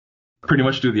pretty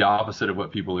much do the opposite of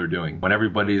what people are doing. When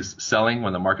everybody's selling,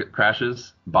 when the market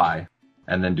crashes, buy.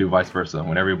 And then do vice versa.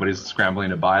 When everybody's scrambling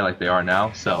to buy like they are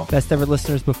now, sell. Best ever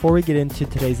listeners, before we get into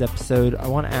today's episode, I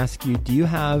want to ask you, do you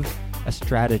have a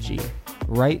strategy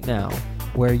right now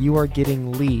where you are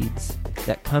getting leads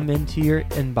that come into your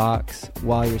inbox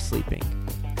while you're sleeping?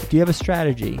 Do you have a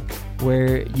strategy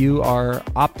where you are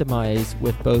optimized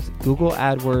with both Google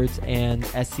AdWords and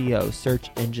SEO, search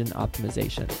engine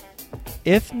optimization?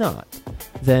 If not,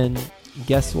 then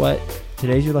guess what?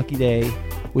 Today's your lucky day.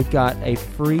 We've got a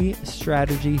free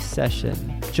strategy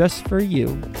session just for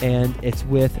you, and it's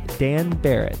with Dan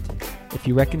Barrett. If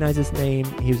you recognize his name,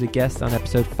 he was a guest on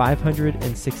episode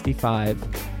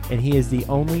 565, and he is the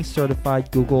only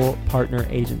certified Google partner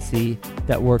agency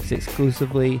that works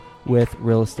exclusively with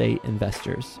real estate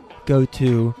investors. Go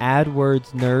to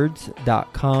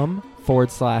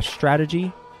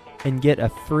adwordsnerds.com/strategy and get a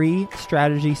free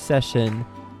strategy session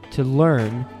to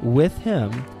learn with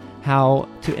him how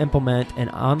to implement an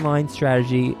online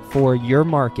strategy for your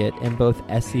market in both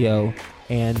SEO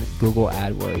and Google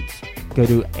AdWords. Go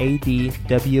to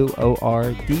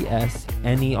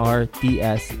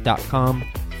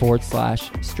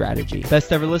adwordsnerds.com/strategy.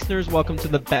 Best ever listeners, welcome to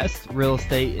the best real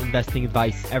estate investing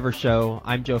advice ever show.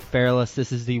 I'm Joe Fairless.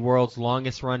 This is the world's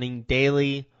longest running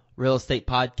daily real estate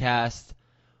podcast.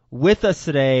 With us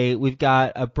today, we've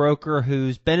got a broker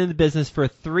who's been in the business for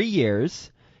 3 years.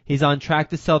 He's on track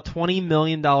to sell $20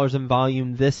 million in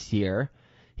volume this year.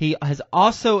 He has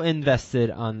also invested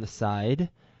on the side.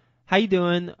 How you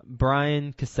doing,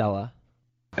 Brian Casella?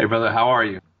 Hey, brother. How are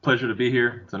you? Pleasure to be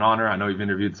here. It's an honor. I know you've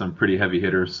interviewed some pretty heavy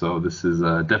hitters, so this is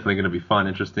definitely going to be fun,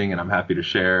 interesting, and I'm happy to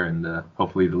share, and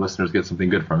hopefully the listeners get something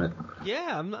good from it.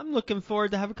 Yeah, I'm looking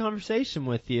forward to have a conversation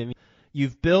with you. I mean,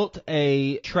 you've built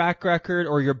a track record,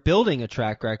 or you're building a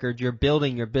track record. You're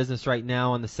building your business right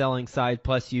now on the selling side,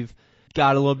 plus you've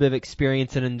got a little bit of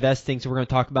experience in investing, so we're going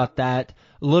to talk about that.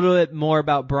 A little bit more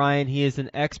about Brian. He is an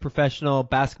ex-professional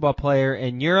basketball player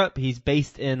in Europe. He's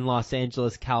based in Los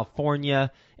Angeles,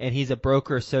 California, and he's a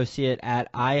broker associate at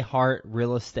iHeart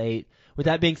Real Estate. With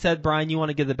that being said, Brian, you want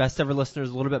to give the best ever listeners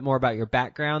a little bit more about your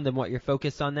background and what you're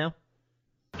focused on now?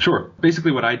 Sure.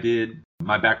 Basically what I did,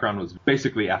 my background was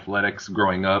basically athletics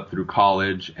growing up through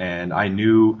college, and I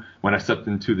knew when I stepped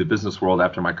into the business world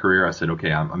after my career, I said,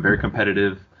 okay, I'm very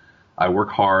competitive. I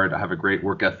work hard. I have a great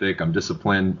work ethic. I'm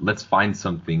disciplined. Let's find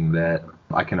something that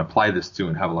I can apply this to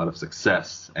and have a lot of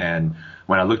success. And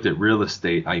when I looked at real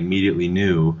estate, I immediately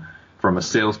knew from a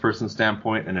salesperson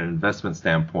standpoint and an investment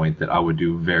standpoint that I would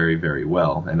do very, very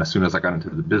well. And as soon as I got into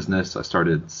the business, I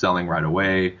started selling right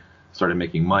away, started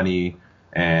making money.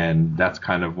 And that's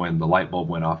kind of when the light bulb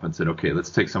went off and said, okay,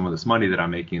 let's take some of this money that I'm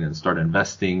making and start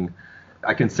investing.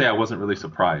 I can say I wasn't really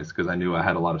surprised because I knew I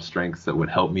had a lot of strengths that would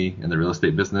help me in the real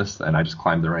estate business, and I just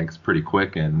climbed the ranks pretty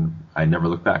quick, and I never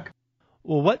looked back.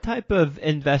 Well, what type of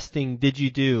investing did you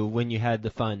do when you had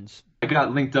the funds? I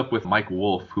got linked up with Mike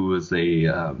Wolf, who is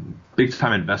a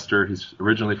big-time investor. He's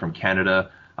originally from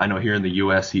Canada. I know here in the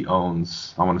U.S. he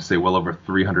owns, I want to say, well over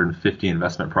 350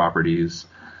 investment properties.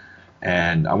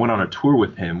 And I went on a tour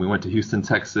with him. We went to Houston,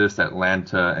 Texas,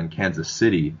 Atlanta, and Kansas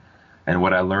City. And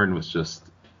what I learned was just,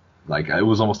 it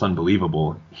was almost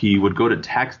unbelievable. He would go to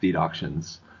tax deed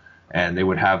auctions, and they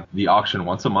would have the auction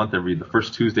once a month, the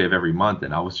first Tuesday of every month.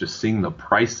 And I was just seeing the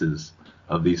prices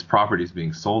of these properties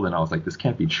being sold, and I was like, this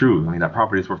can't be true. I mean, that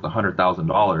property is worth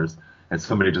 $100,000, and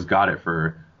somebody just got it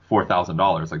for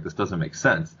 $4,000. Like, this doesn't make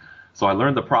sense. So I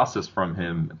learned the process from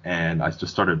him, and I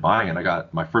just started buying. And I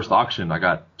got my first auction. I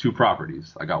got 2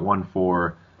 properties. I got one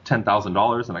for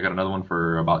 $10,000, and I got another one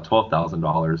for about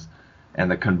 $12,000. And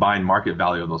the combined market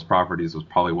value of those properties was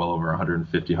probably well over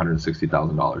 $150,000,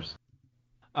 $160,000.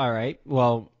 All right.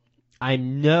 Well, I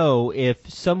know if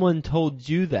someone told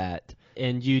you that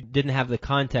and you didn't have the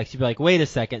context, you'd be like, wait a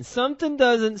second, something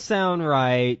doesn't sound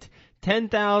right.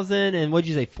 10,000 and what'd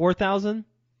you say, 4,000?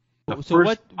 The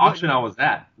first auction I was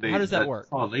at, how does that work? I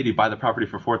saw a lady buy the property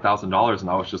for $4,000, and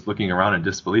I was just looking around in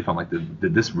disbelief. I'm like,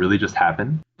 did this really just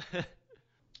happen?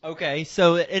 Okay,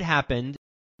 so it happened.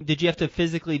 Did you have to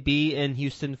physically be in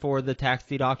Houston for the tax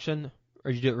deed auction,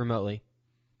 or did you do it remotely?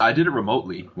 I did it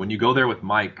remotely. When you go there with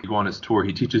Mike, you go on his tour,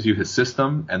 he teaches you his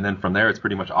system, and then from there it's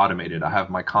pretty much automated. I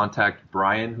have my contact,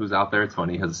 Brian, who's out there. It's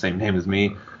funny, he has the same name as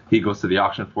me. He goes to the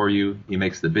auction for you. He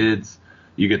makes the bids.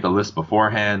 You get the list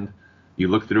beforehand. You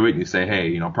look through it and you say,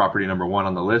 hey, property number 1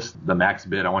 on the list, the max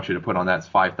bid I want you to put on that's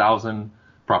 $5,000.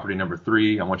 Property number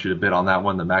 3, I want you to bid on that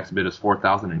one. The max bid is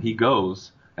 $4,000. And he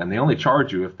goes, and they only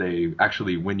charge you if they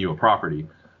actually win you a property.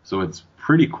 So it's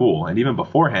pretty cool. And even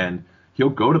beforehand, he'll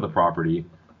go to the property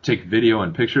take video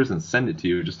and pictures and send it to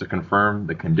you just to confirm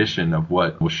the condition of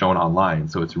what was shown online.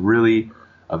 So it's really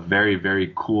a very,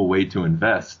 very cool way to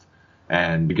invest,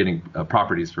 and you're getting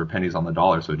properties for pennies on the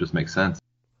dollar, so it just makes sense.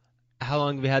 How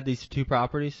long have you had these 2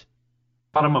 properties?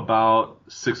 Bought them about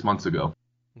 6 months ago.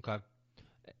 Okay.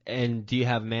 And do you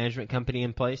have a management company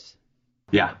in place?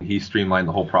 Yeah, he streamlined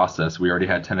the whole process. We already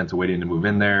had tenants waiting to move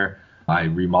in there. I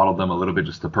remodeled them a little bit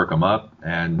just to perk them up,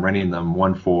 and renting them,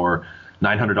 one for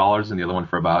 $900 and the other one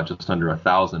for about just under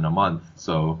 $1,000 a month.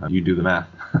 So you do the math.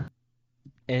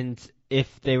 And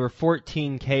if they were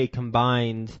 $14K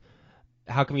combined,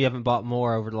 how come you haven't bought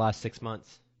more over the last 6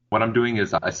 months? What I'm doing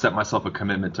is I set myself a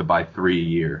commitment to buy 3 a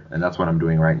year, and that's what I'm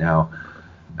doing right now.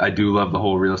 I do love the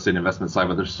whole real estate investment side,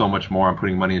 but there's so much more. I'm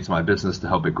putting money into my business to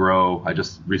help it grow. I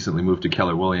just recently moved to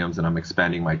Keller Williams, and I'm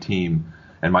expanding my team.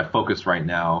 And my focus right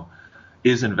now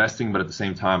is investing, but at the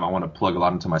same time, I want to plug a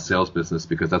lot into my sales business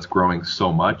because that's growing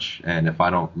so much. And if I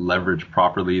don't leverage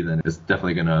properly, then it's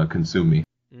definitely going to consume me.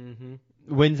 Mm-hmm.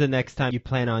 When's the next time you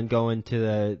plan on going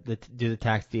to do the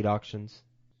tax deed auctions?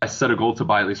 I set a goal to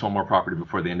buy at least one more property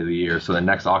before the end of the year. So the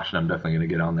next auction, I'm definitely going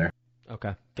to get on there.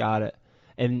 Okay, got it.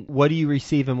 And what do you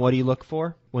receive and what do you look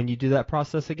for when you do that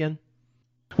process again?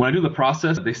 When I do the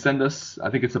process, they send us, I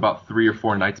think it's about 3 or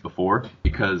 4 nights before,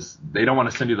 because they don't want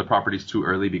to send you the properties too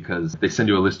early, because if they send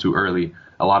you a list too early,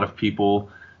 a lot of people,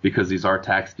 because these are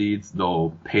tax deeds,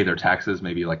 they'll pay their taxes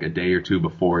maybe like a day or 2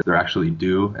 before they're actually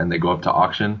due, and they go up to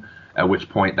auction, at which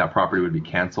point that property would be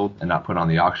canceled and not put on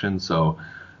the auction. So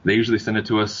they usually send it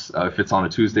to us. If it's on a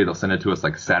Tuesday, they'll send it to us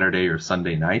like Saturday or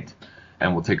Sunday night,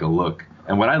 and we'll take a look.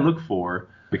 And what I look for,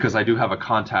 because I do have a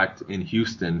contact in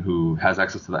Houston who has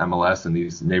access to the MLS and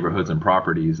these neighborhoods and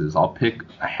properties, is I'll pick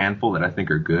a handful that I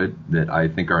think are good, that I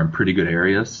think are in pretty good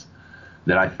areas,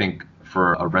 that I think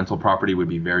for a rental property would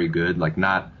be very good, like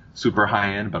not super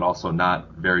high end, but also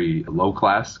not very low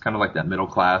class, kind of like that middle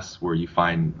class where you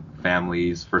find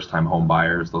families, first time home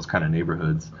buyers, those kind of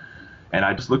neighborhoods. And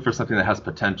I just look for something that has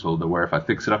potential, to where if I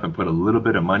fix it up and put a little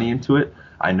bit of money into it,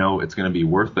 I know it's going to be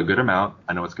worth a good amount.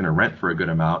 I know it's going to rent for a good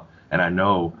amount. And I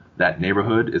know that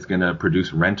neighborhood is going to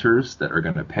produce renters that are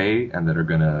going to pay and that are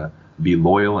going to be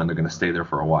loyal and they're going to stay there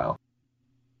for a while.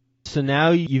 So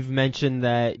now you've mentioned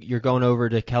that you're going over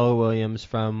to Keller Williams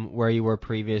from where you were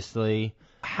previously.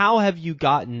 How have you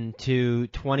gotten to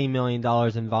 $20 million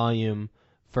in volume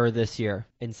for this year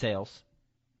in sales?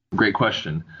 Great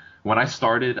question. When I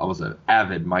started, I was an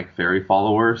avid Mike Ferry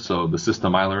follower. So the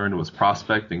system I learned was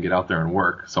prospect and get out there and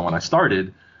work. So when I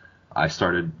started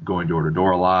going door to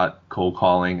door a lot, cold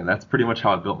calling, and that's pretty much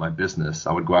how I built my business.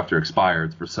 I would go after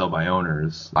expireds for sell by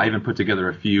owners. I even put together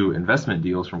a few investment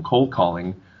deals from cold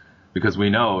calling, because we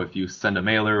know if you send a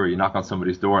mailer or you knock on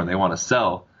somebody's door and they want to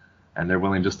sell and they're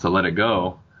willing just to let it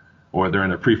go, or they're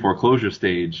in a pre-foreclosure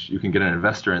stage, you can get an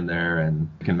investor in there and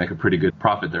can make a pretty good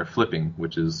profit there flipping,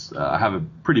 which is, I have a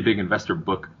pretty big investor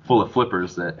book full of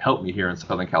flippers that helped me here in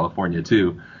Southern California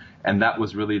too. And that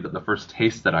was really the first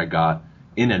taste that I got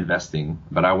in investing,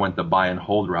 but I went the buy and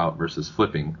hold route versus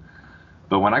flipping.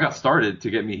 But when I got started, to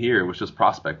get me here, it was just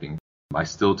prospecting. I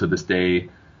still, to this day,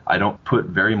 I don't put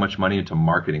very much money into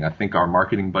marketing. I think our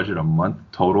marketing budget a month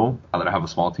total, now that I have a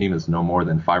small team, is no more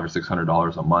than $500 or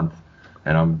 $600 a month.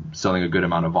 And I'm selling a good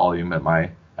amount of volume at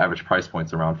my average price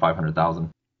points around $500,000.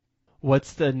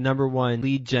 What's the number one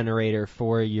lead generator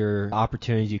for your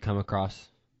opportunities you come across?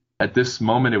 At this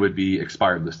moment, it would be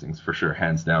expired listings for sure,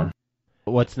 hands down.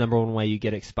 What's the number one way you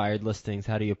get expired listings?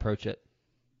 How do you approach it?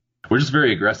 We're just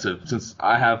very aggressive. Since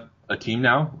I have a team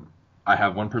now, I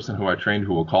have one person who I trained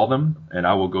who will call them, and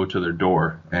I will go to their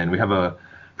door. And we have a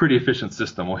pretty efficient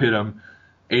system. We'll hit them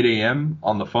 8 a.m.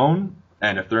 on the phone,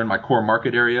 and if they're in my core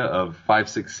market area of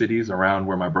 5-6 cities around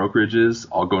where my brokerage is,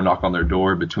 I'll go knock on their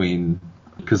door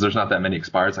because there's not that many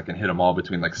expireds, I can hit them all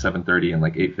between like 7:30 and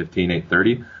like 8:15,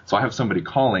 8:30. So I have somebody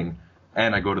calling,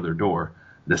 and I go to their door.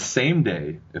 The same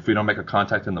day, if we don't make a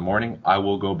contact in the morning, I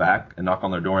will go back and knock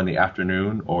on their door in the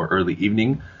afternoon or early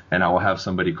evening, and I will have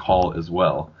somebody call as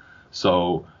well.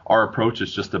 So our approach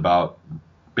is just about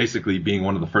basically being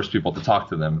one of the first people to talk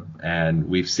to them. And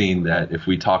we've seen that if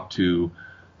we talk to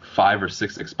 5 or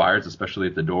 6 expireds, especially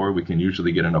at the door, we can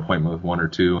usually get an appointment with 1 or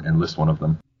 2 and list one of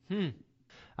them.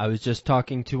 I was just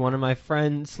talking to one of my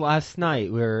friends last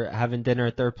night. We were having dinner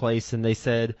at their place, and they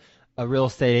said a real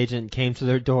estate agent came to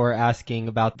their door asking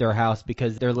about their house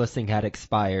because their listing had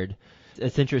expired.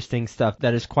 It's interesting stuff.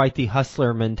 That is quite the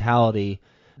hustler mentality,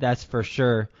 that's for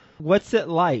sure. What's it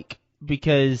like?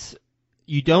 Because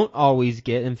you don't always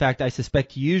get, in fact, I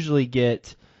suspect you usually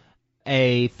get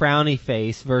a frowny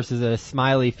face versus a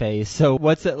smiley face. So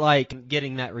what's it like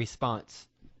getting that response?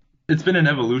 It's been an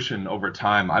evolution over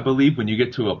time. I believe when you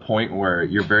get to a point where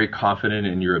you're very confident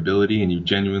in your ability and you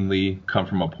genuinely come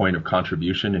from a point of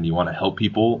contribution and you want to help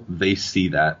people, they see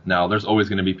that. Now, there's always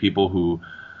going to be people who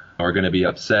are going to be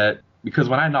upset because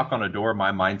when I knock on a door,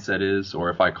 my mindset is, or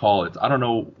if I call, it's I don't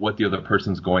know what the other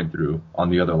person's going through on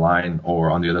the other line or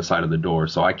on the other side of the door.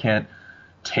 So I can't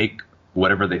take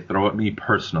whatever they throw at me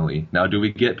personally. Now, do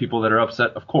we get people that are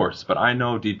upset? Of course. But I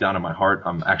know deep down in my heart,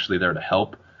 I'm actually there to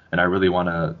help. And I really want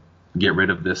to get rid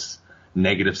of this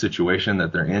negative situation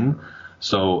that they're in.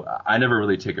 So I never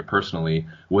really take it personally.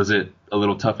 Was it a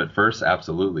little tough at first?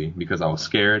 Absolutely, because I was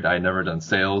scared. I had never done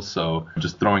sales, so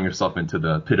just throwing yourself into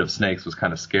the pit of snakes was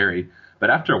kind of scary.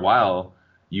 But after a while,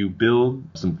 you build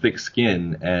some thick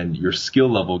skin and your skill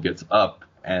level gets up.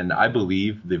 And I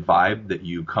believe the vibe that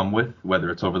you come with, whether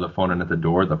it's over the phone and at the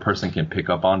door, the person can pick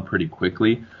up on pretty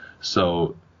quickly.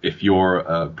 So if you're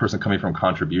a person coming from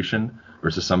contribution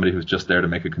versus somebody who's just there to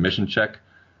make a commission check,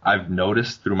 I've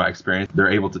noticed through my experience, they're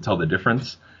able to tell the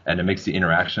difference, and it makes the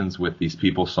interactions with these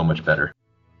people so much better.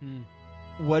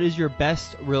 What is your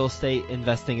best real estate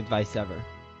investing advice ever?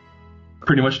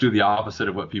 Pretty much do the opposite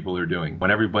of what people are doing.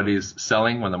 When everybody's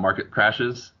selling, when the market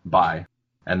crashes, buy,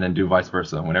 and then do vice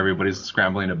versa. When everybody's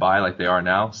scrambling to buy like they are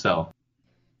now, sell.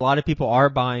 A lot of people are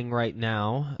buying right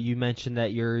now. You mentioned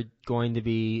that you're going to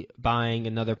be buying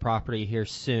another property here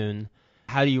soon.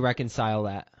 How do you reconcile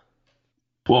that?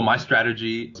 Well, my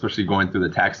strategy, especially going through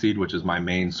the tax deed, which is my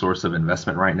main source of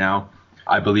investment right now,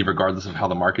 I believe regardless of how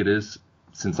the market is,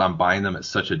 since I'm buying them at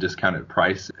such a discounted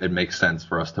price, it makes sense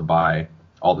for us to buy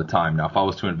all the time. Now, if I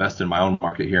was to invest in my own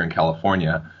market here in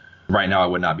California, right now I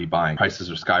would not be buying.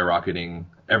 Prices are skyrocketing.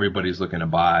 Everybody's looking to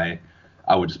buy.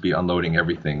 I would just be unloading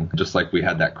everything. Just like we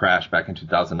had that crash back in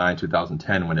 2009,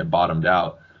 2010 when it bottomed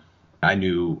out. I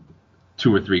knew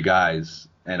 2 or 3 guys,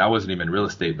 and I wasn't even in real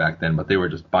estate back then, but they were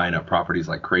just buying up properties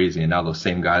like crazy. And now those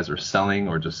same guys are selling,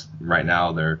 or just right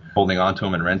now they're holding on to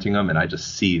them and renting them. And I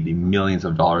just see the millions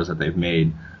of dollars that they've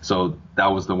made. So that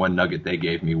was the one nugget they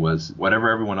gave me was whatever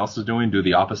everyone else is doing, do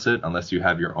the opposite unless you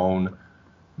have your own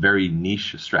very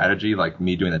niche strategy like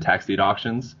me doing the tax deed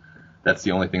auctions. That's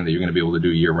the only thing that you're going to be able to do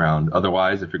year round.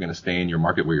 Otherwise, if you're going to stay in your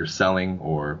market where you're selling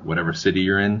or whatever city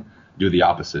you're in, do the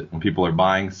opposite. When people are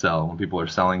buying, sell. When people are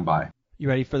selling, buy. You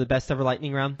ready for the best ever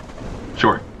lightning round?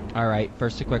 Sure. All right.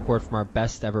 First, a quick word from our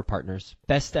best ever partners.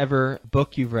 Best ever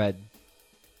book you've read.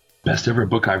 Best ever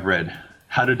book I've read.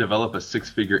 How to Develop a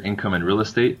 6-Figure Income in Real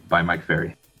Estate by Mike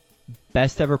Ferry.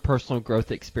 Best ever personal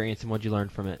growth experience, and what'd you learn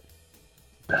from it?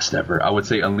 Best ever. I would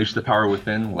say Unleash the Power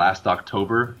Within last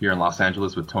October here in Los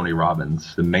Angeles with Tony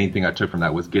Robbins. The main thing I took from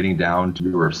that was getting down to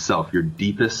yourself, your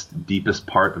deepest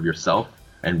part of yourself,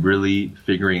 and really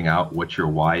figuring out what your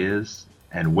why is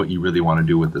and what you really want to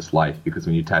do with this life. Because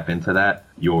when you tap into that,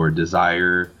 your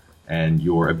desire and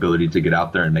your ability to get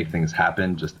out there and make things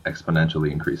happen just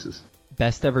exponentially increases.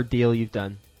 Best ever deal you've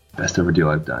done. Best ever deal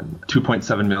I've done.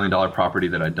 $2.7 million property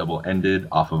that I double-ended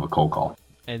off of a cold call.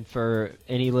 And for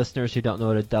any listeners who don't know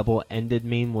what a double-ended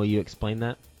mean, will you explain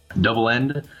that? Double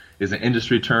end is an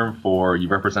industry term for you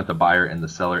represent the buyer and the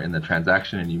seller in the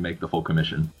transaction and you make the full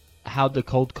commission. How'd the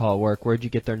cold call work? Where'd you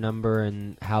get their number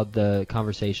and how'd the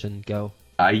conversation go?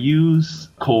 I use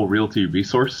Cole Realty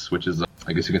Resource, which is,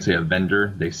 I guess you can say, a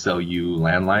vendor. They sell you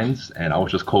landlines, and I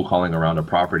was just cold calling around a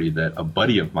property that a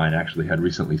buddy of mine actually had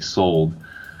recently sold.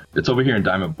 It's over here in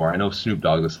Diamond Bar. I know Snoop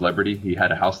Dogg, the celebrity, he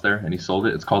had a house there and he sold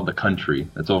it. It's called The Country.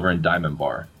 It's over in Diamond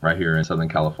Bar, right here in Southern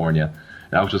California.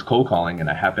 And I was just cold calling, and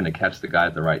I happened to catch the guy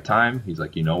at the right time. He's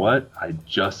like, you know what? I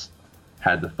just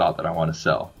had the thought that I want to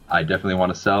sell. I definitely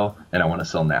want to sell, and I want to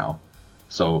sell now.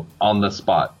 So on the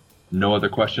spot, no other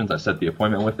questions. I set the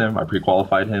appointment with him. I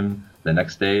pre-qualified him. The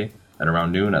next day at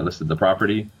around noon, I listed the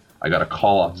property. I got a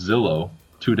call off Zillow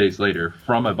 2 days later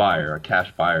from a buyer, a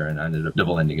cash buyer, and I ended up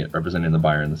double ending it, representing the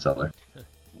buyer and the seller.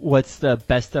 What's the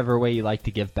best ever way you like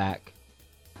to give back?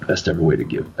 Best ever way to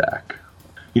give back.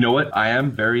 You know what? I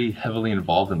am very heavily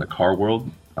involved in the car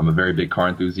world. I'm a very big car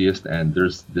enthusiast, and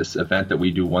there's this event that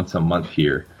we do once a month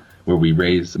here where we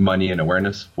raise money and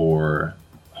awareness for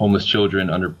homeless children,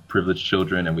 underprivileged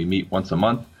children, and we meet once a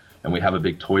month and we have a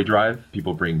big toy drive.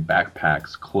 People bring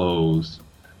backpacks, clothes,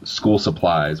 school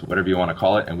supplies, whatever you want to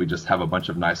call it, and we just have a bunch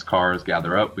of nice cars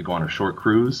gather up. We go on a short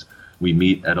cruise. We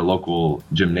meet at a local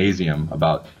gymnasium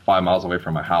about 5 miles away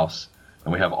from my house,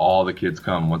 and we have all the kids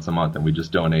come once a month, and we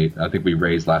just donate. I think we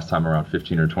raised last time around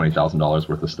 $15,000 or $20,000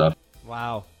 worth of stuff.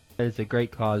 Wow, that is a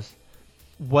great cause.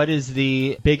 What is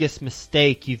the biggest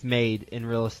mistake you've made in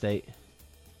real estate?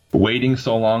 Waiting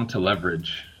so long to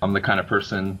leverage. I'm the kind of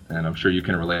person, and I'm sure you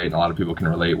can relate, and a lot of people can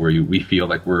relate, where we feel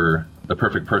like we're the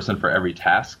perfect person for every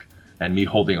task. and me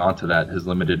holding on to that has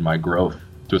limited my growth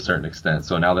to a certain extent.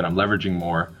 So now that I'm leveraging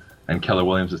more, and Keller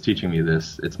Williams is teaching me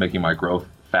this, it's making my growth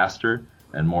faster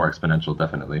and more exponential,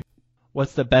 definitely.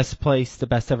 What's the best place the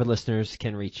Best Ever listeners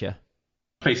can reach you?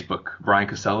 Facebook, Bryan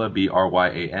Casella,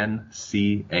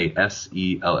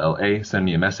 BryanCasella. Send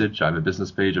me a message. I have a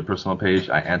business page, a personal page.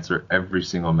 I answer every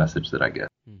single message that I get.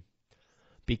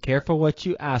 Be careful what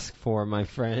you ask for, my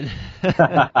friend.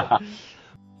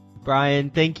 Bryan,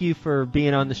 thank you for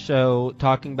being on the show,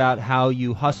 talking about how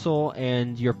you hustle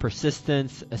and your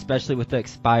persistence, especially with the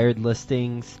expired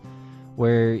listings,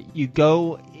 where you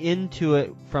go into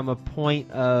it from a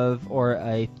point of, or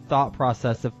a thought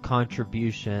process of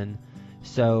contribution.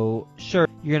 So sure,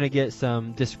 you're going to get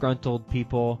some disgruntled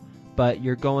people, but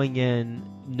you're going in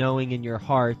knowing in your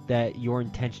heart that your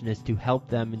intention is to help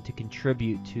them and to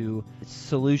contribute to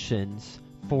solutions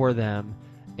for them.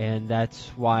 And that's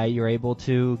why you're able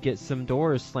to get some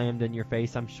doors slammed in your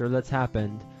face. I'm sure that's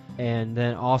happened. And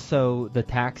then also the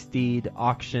tax deed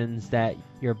auctions that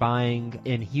you're buying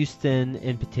in Houston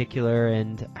in particular,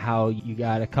 and how you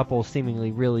got a couple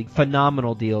seemingly really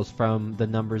phenomenal deals from the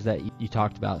numbers that you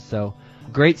talked about. So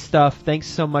great stuff. Thanks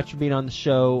so much for being on the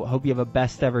show. Hope you have a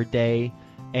best ever day,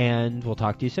 and we'll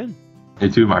talk to you soon. You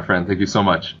too, my friend. Thank you so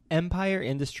much. Empire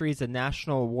Industries, a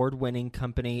national award-winning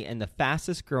company and the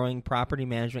fastest-growing property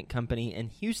management company in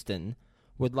Houston,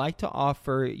 would like to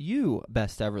offer you,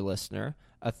 Best Ever listener,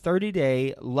 a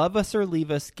 30-day Love Us or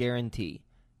Leave Us guarantee.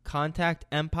 Contact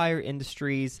Empire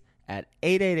Industries at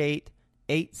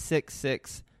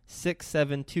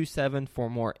 888-866-6727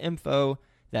 for more info.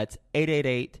 That's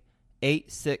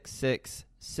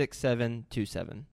 888-866-6727.